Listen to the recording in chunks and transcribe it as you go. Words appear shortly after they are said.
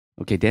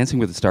Okay, Dancing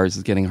with the Stars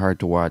is getting hard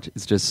to watch.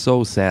 It's just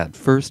so sad.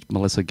 First,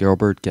 Melissa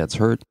Gilbert gets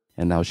hurt,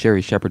 and now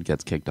Sherri Shepherd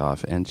gets kicked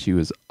off, and she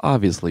was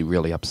obviously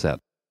really upset.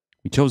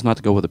 We chose not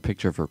to go with a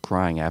picture of her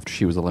crying after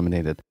she was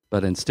eliminated,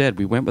 but instead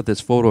we went with this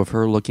photo of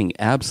her looking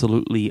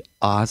absolutely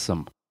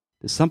awesome.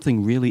 There's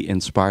something really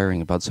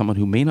inspiring about someone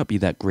who may not be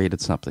that great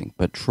at something,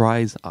 but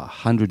tries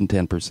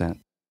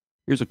 110%.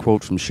 Here's a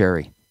quote from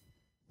Sherri.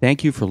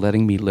 "Thank you for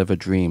letting me live a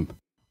dream.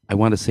 I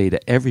want to say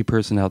to every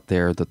person out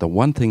there that the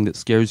one thing that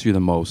scares you the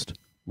most,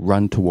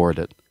 run toward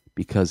it,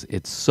 because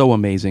it's so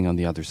amazing on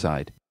the other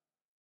side."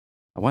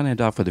 I want to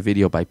end off with a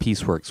video by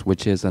Peaceworks,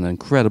 which is an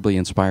incredibly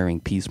inspiring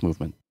peace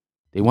movement.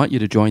 They want you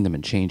to join them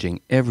in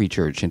changing every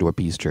church into a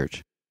peace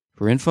church.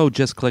 For info,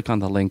 just click on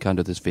the link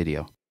under this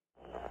video.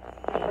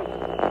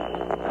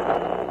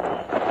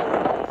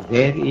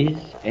 There is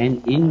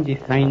an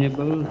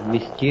indefinable,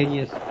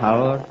 mysterious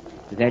power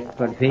that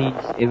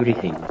pervades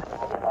everything.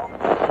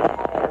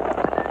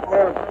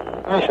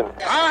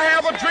 I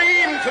have a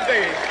dream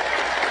today.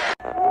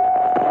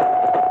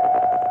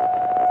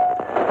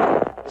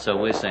 So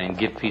we're saying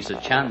give peace a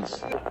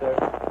chance.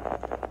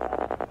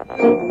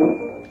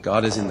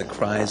 God is in the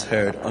cries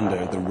heard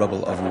under the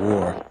rubble of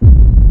war.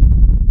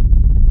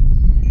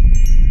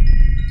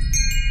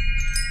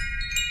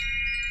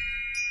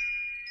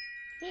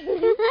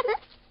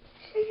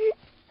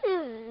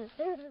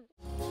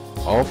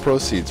 All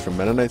proceeds from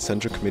Mennonite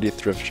Central Committee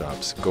thrift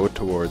shops go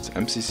towards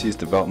MCC's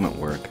development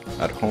work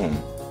at home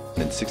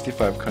and in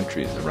 65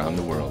 countries around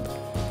the world.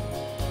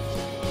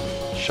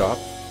 Shop,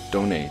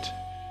 donate,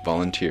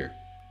 volunteer.